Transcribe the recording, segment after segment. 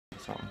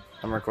something.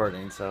 I'm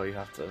recording, so you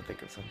have to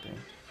think of something.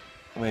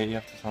 Wait, you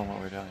have to tell them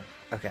what we're doing.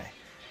 Okay.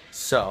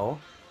 So,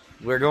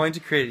 we're going to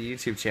create a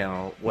YouTube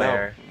channel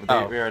where...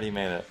 No, we already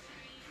made it.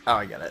 Oh,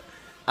 I get it.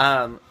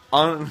 On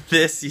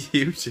this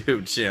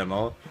YouTube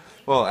channel...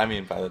 Well, I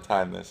mean, by the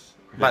time this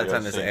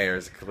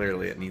airs,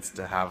 clearly it needs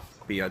to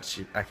be a...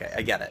 Okay,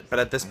 I get it. But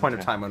at this point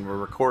of time when we're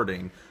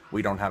recording,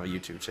 we don't have a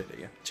YouTube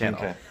channel.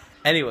 Okay.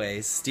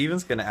 Anyways,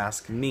 Steven's going to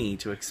ask me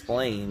to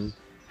explain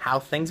how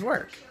things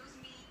work.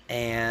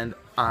 And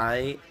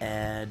I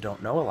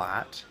don't know a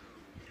lot,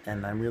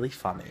 and I'm really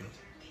funny.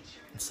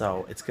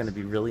 So it's going to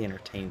be really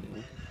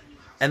entertaining.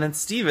 And then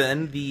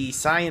Steven, the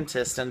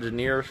scientist,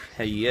 engineer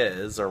he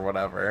is, or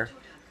whatever,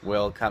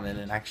 will come in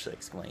and actually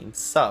explain.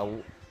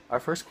 So,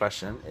 our first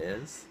question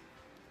is...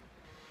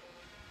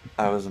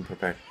 I wasn't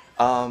prepared.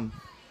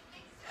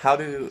 How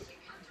do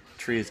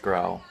trees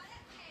grow?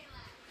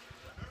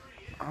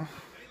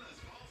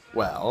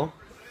 Well...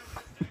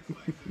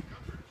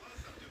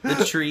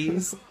 The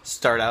trees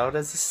start out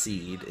as a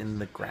seed in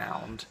the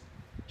ground,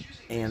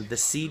 and the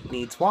seed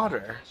needs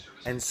water.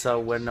 And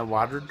so when a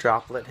water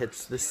droplet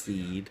hits the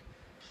seed,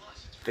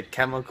 the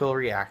chemical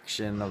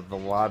reaction of the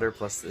water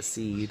plus the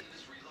seed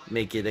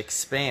make it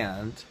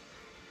expand,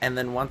 and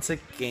then once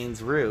it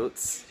gains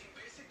roots,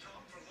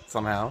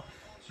 somehow,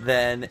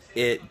 then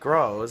it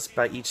grows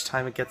by each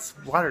time it gets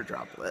water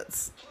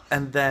droplets.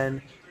 And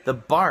then the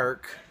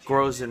bark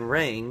grows in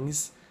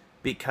rings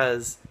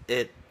because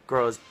it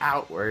grows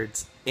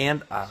outwards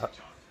and up,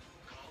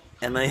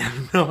 and I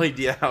have no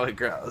idea how it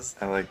grows.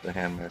 I like the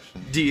hand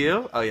motion. Do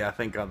you? Oh yeah,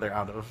 thank God they're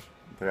out of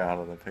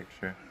the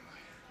picture.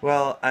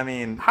 Well, I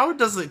mean... How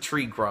does a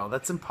tree grow?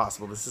 That's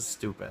impossible. This is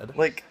stupid.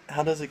 Like,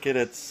 how does it get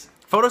its...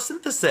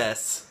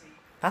 Photosynthesis!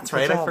 That's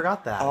right, I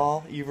forgot that.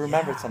 Oh, you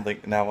remembered something.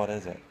 Now what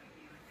is it?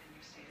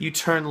 You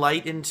turn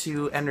light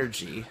into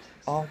energy.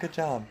 Oh, good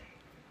job.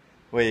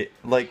 Wait,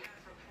 like,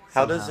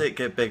 how does it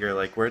get bigger?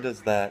 Like, where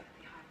does that...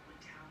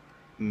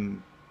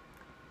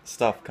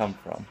 stuff come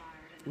from?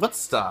 What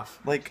stuff?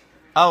 Like,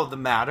 oh, the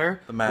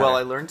matter? The matter. Well,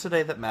 I learned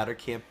today that matter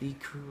can't be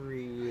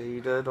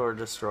created or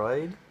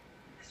destroyed.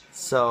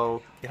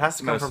 So, it has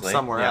to come from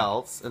somewhere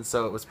else, and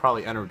so it was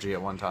probably energy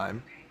at one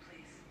time.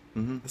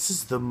 This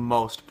is the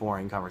most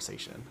boring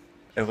conversation.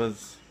 It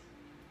was...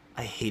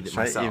 I hate it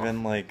myself. Should I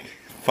even, like,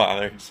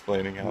 bother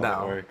explaining how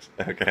it works?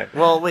 Okay.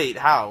 Well, wait,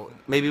 how?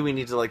 Maybe we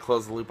need to, like,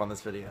 close the loop on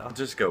this video.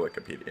 Just go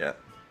Wikipedia.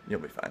 You'll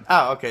be fine.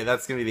 Oh, okay,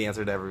 that's gonna be the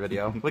answer to every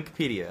video.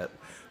 Wikipedia it.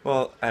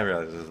 Well, I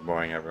realize this is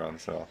boring, everyone,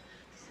 so...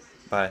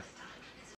 Bye.